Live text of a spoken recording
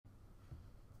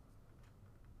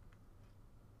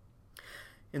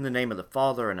In the name of the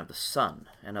Father, and of the Son,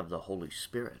 and of the Holy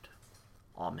Spirit.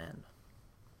 Amen.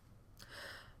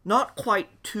 Not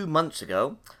quite 2 months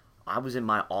ago, I was in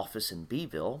my office in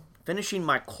Beeville, finishing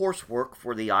my coursework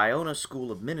for the Iona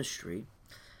School of Ministry,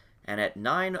 and at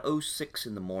 9:06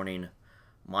 in the morning,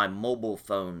 my mobile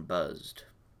phone buzzed.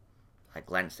 I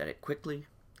glanced at it quickly,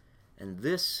 and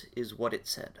this is what it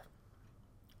said.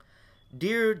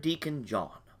 Dear Deacon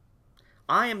John,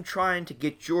 I am trying to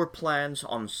get your plans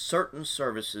on certain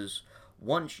services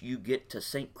once you get to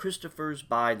St. Christopher's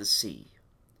by the Sea.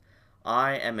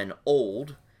 I am an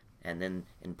old, and then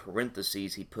in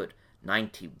parentheses he put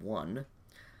 91,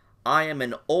 I am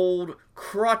an old,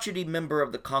 crotchety member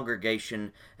of the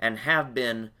congregation and have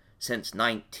been since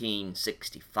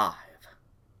 1965.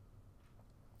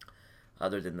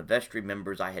 Other than the vestry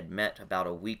members I had met about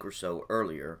a week or so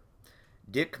earlier,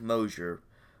 Dick Mosier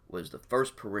was the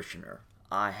first parishioner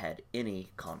I had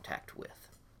any contact with.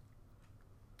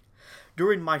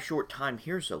 During my short time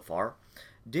here so far,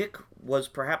 Dick was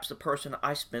perhaps the person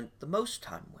I spent the most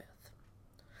time with.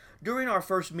 During our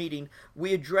first meeting,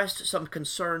 we addressed some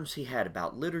concerns he had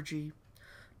about liturgy,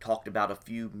 talked about a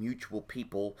few mutual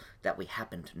people that we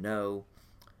happened to know,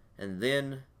 and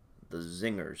then the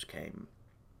zingers came.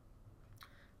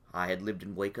 I had lived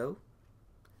in Waco.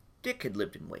 Dick had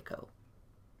lived in Waco.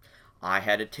 I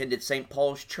had attended St.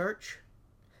 Paul's Church.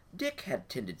 Dick had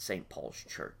attended St. Paul's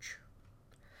Church.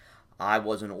 I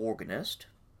was an organist.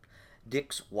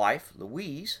 Dick's wife,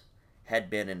 Louise, had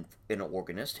been an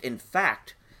organist. In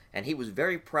fact, and he was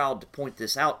very proud to point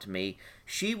this out to me,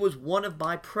 she was one of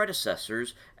my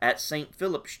predecessors at St.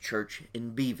 Philip's Church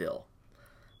in Beeville,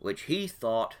 which he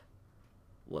thought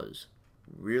was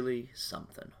really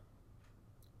something.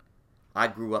 I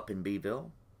grew up in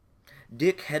Beeville.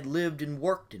 Dick had lived and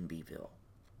worked in Beeville.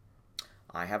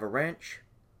 I have a ranch.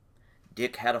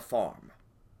 Dick had a farm.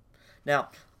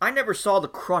 Now, I never saw the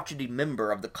crotchety member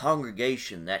of the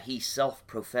congregation that he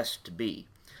self-professed to be,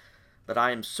 but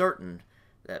I am certain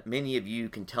that many of you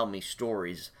can tell me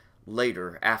stories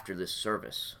later after this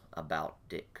service about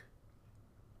Dick.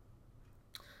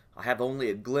 I have only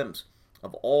a glimpse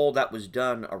of all that was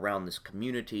done around this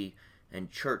community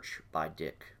and church by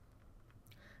Dick.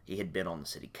 He had been on the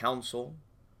city council.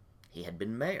 He had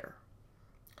been mayor.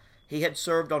 He had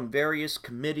served on various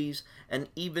committees and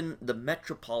even the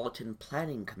Metropolitan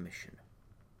Planning Commission.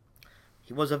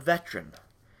 He was a veteran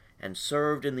and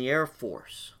served in the Air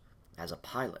Force as a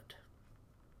pilot.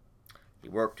 He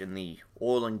worked in the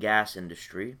oil and gas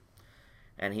industry,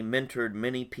 and he mentored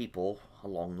many people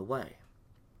along the way.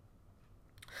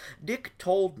 Dick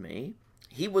told me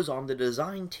he was on the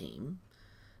design team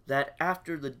that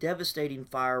after the devastating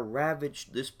fire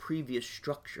ravaged this previous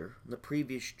structure, the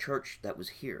previous church that was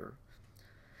here,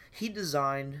 he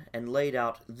designed and laid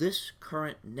out this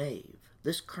current nave,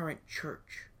 this current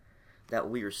church that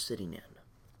we are sitting in.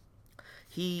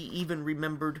 He even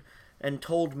remembered and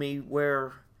told me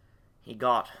where he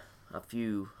got a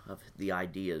few of the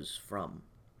ideas from.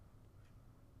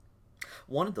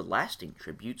 One of the lasting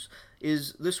tributes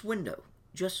is this window,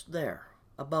 just there,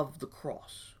 above the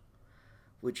cross,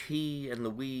 which he and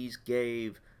Louise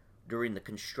gave during the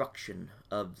construction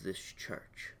of this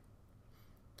church.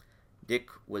 Dick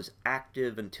was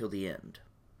active until the end,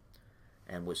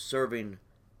 and was serving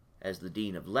as the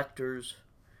Dean of Lectors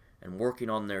and working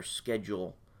on their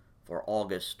schedule for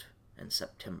August and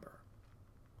September.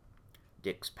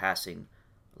 Dick's passing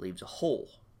leaves a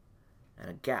hole and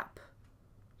a gap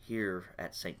here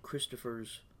at St.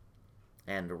 Christopher's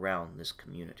and around this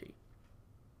community.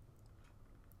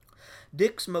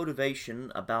 Dick's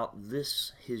motivation about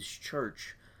this, his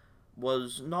church,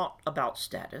 was not about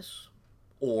status,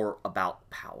 or about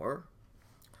power,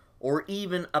 or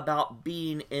even about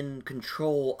being in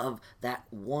control of that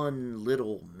one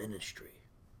little ministry.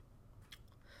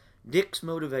 Dick's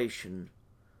motivation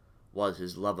was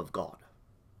his love of God.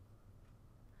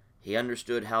 He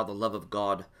understood how the love of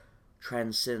God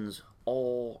transcends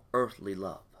all earthly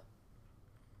love.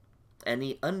 And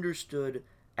he understood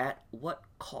at what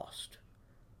cost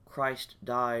Christ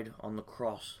died on the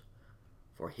cross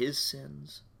for his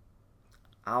sins,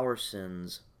 our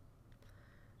sins,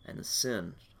 and the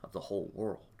sin of the whole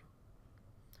world.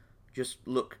 Just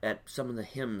look at some of the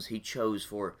hymns he chose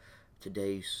for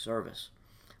today's service.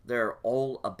 They're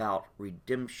all about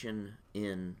redemption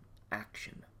in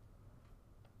action.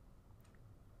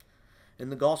 In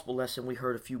the gospel lesson we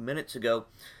heard a few minutes ago,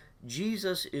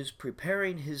 Jesus is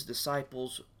preparing his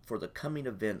disciples for the coming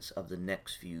events of the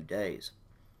next few days.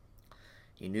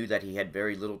 He knew that he had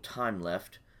very little time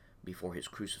left before his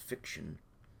crucifixion,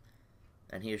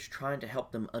 and he is trying to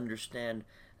help them understand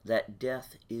that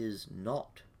death is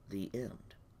not the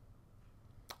end.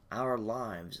 our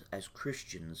lives as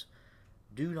Christians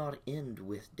do not end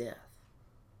with death.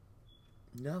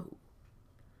 No.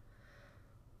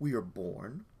 We are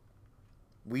born,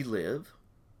 we live,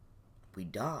 we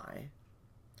die,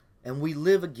 and we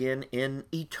live again in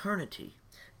eternity,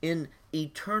 in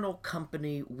eternal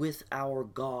company with our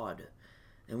God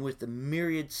and with the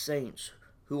myriad saints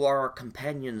who are our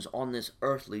companions on this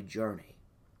earthly journey.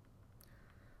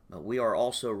 But we are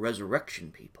also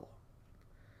resurrection people.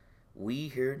 We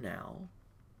here now,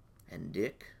 and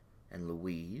Dick and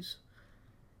Louise,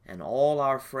 and all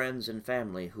our friends and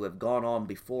family who have gone on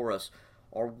before us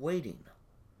are waiting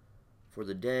for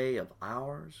the day of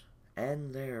ours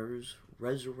and theirs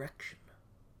resurrection.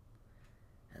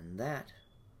 And that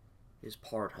is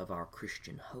part of our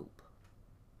Christian hope.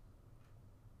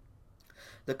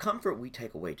 The comfort we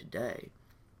take away today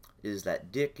is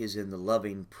that Dick is in the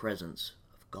loving presence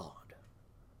of God.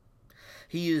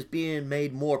 He is being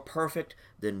made more perfect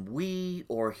than we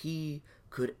or he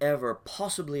could ever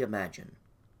possibly imagine.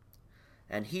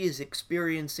 And he is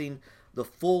experiencing the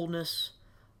fullness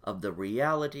of the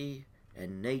reality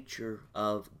and nature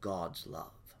of God's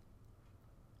love.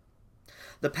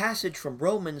 The passage from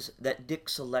Romans that Dick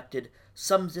selected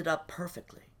sums it up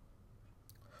perfectly.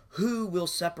 Who will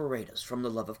separate us from the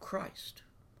love of Christ?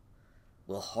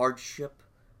 Will hardship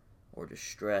or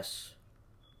distress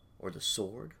or the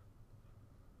sword?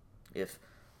 If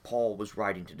Paul was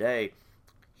writing today,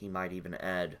 he might even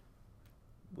add,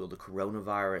 will the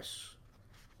coronavirus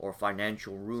or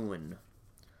financial ruin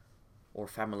or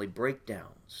family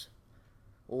breakdowns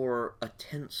or a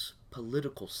tense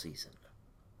political season?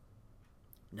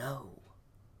 No.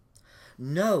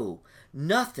 No,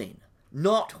 nothing,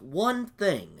 not one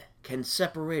thing can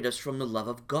separate us from the love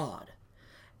of God,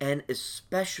 and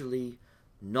especially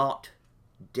not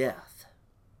death.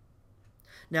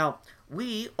 Now,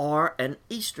 we are an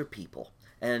Easter people,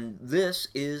 and this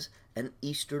is an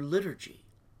Easter liturgy.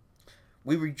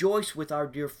 We rejoice with our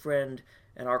dear friend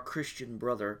and our Christian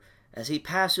brother as he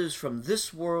passes from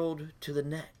this world to the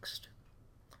next.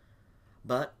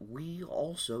 But we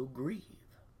also grieve.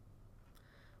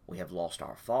 We have lost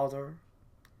our father,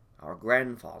 our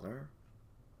grandfather,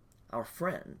 our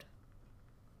friend,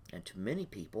 and to many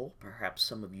people, perhaps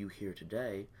some of you here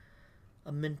today,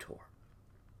 a mentor.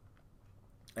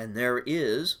 And there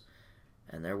is,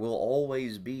 and there will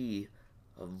always be,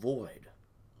 a void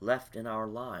left in our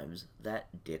lives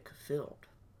that Dick filled.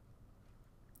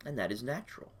 And that is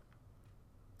natural.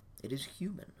 It is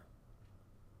human.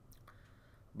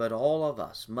 But all of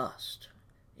us must,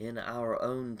 in our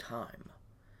own time,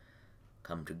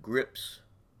 come to grips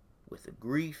with the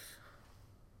grief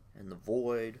and the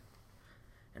void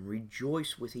and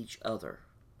rejoice with each other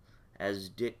as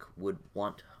Dick would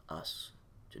want us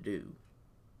to do.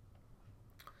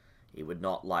 He would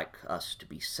not like us to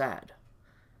be sad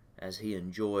as he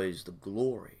enjoys the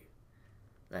glory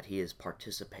that he is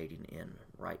participating in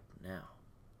right now.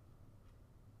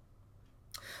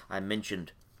 I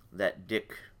mentioned that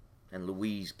Dick and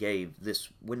Louise gave this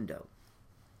window.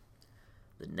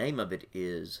 The name of it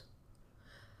is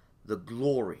The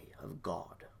Glory of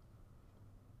God.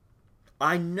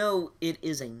 I know it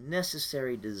is a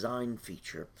necessary design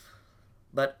feature,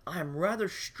 but I am rather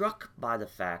struck by the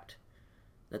fact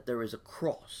that there is a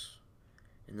cross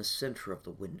in the center of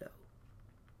the window.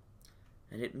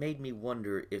 And it made me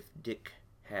wonder if Dick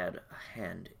had a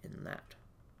hand in that.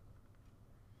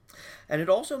 And it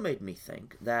also made me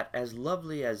think that as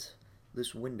lovely as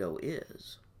this window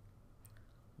is,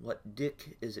 what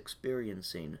Dick is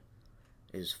experiencing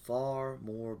is far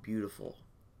more beautiful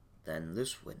than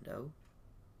this window,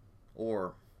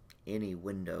 or any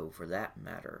window for that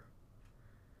matter,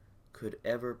 could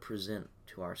ever present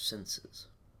to our senses.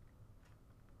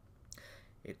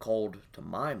 It called to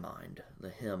my mind the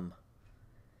hymn,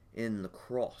 "In the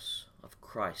cross of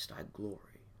Christ I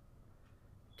glory,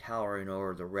 towering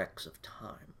o'er the wrecks of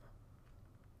time."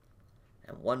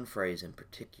 And one phrase in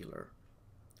particular,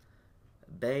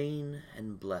 "Bane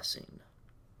and blessing,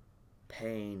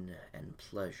 pain and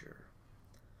pleasure,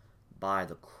 by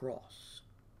the cross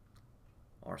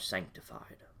are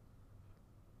sanctified."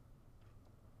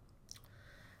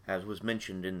 As was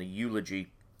mentioned in the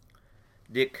eulogy,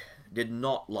 Dick did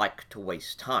not like to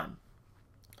waste time.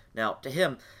 Now, to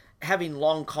him, having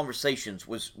long conversations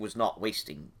was not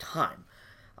wasting time.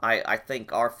 I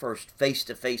think our first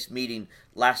face-to-face meeting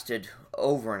lasted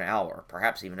over an hour,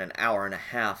 perhaps even an hour and a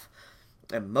half,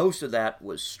 and most of that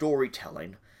was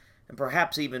storytelling, and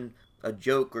perhaps even a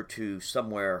joke or two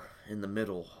somewhere in the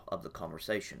middle of the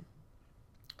conversation.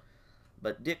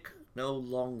 But Dick no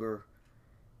longer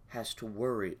has to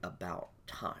worry about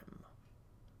time.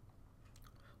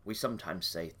 We sometimes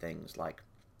say things like,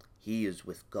 he is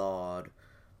with God,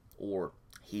 or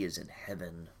he is in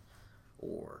heaven,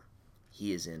 or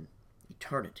he is in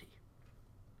eternity.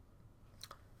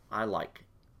 I like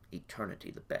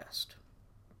eternity the best.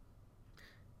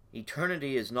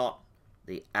 Eternity is not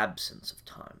the absence of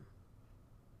time,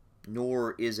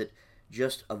 nor is it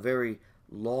just a very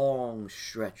long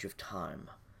stretch of time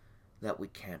that we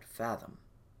can't fathom.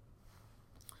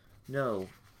 No,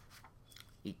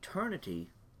 eternity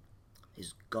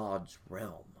is God's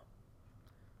realm.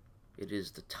 It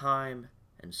is the time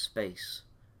and space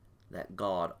that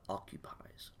God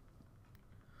occupies.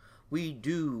 We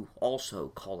do also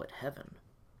call it heaven,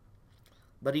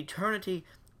 but eternity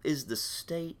is the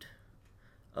state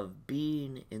of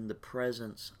being in the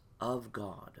presence of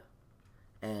God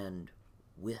and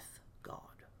with God.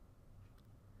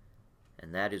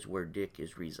 And that is where Dick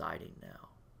is residing now.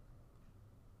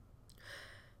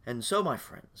 And so, my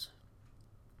friends,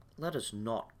 let us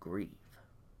not grieve,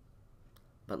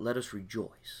 but let us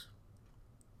rejoice.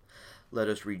 Let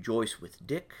us rejoice with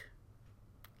Dick.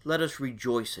 Let us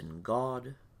rejoice in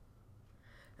God.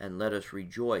 And let us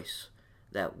rejoice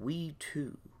that we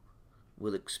too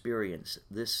will experience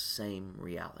this same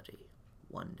reality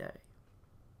one day.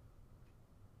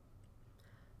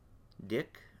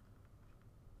 Dick,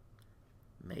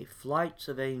 may flights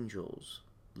of angels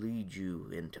lead you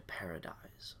into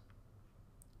paradise.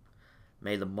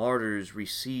 May the martyrs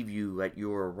receive you at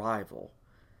your arrival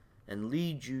and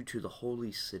lead you to the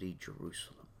holy city,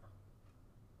 Jerusalem.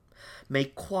 May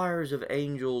choirs of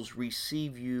angels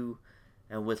receive you,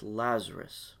 and with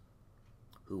Lazarus,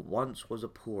 who once was a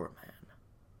poor man,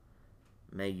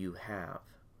 may you have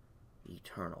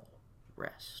eternal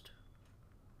rest.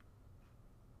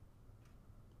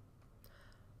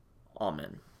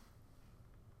 Amen.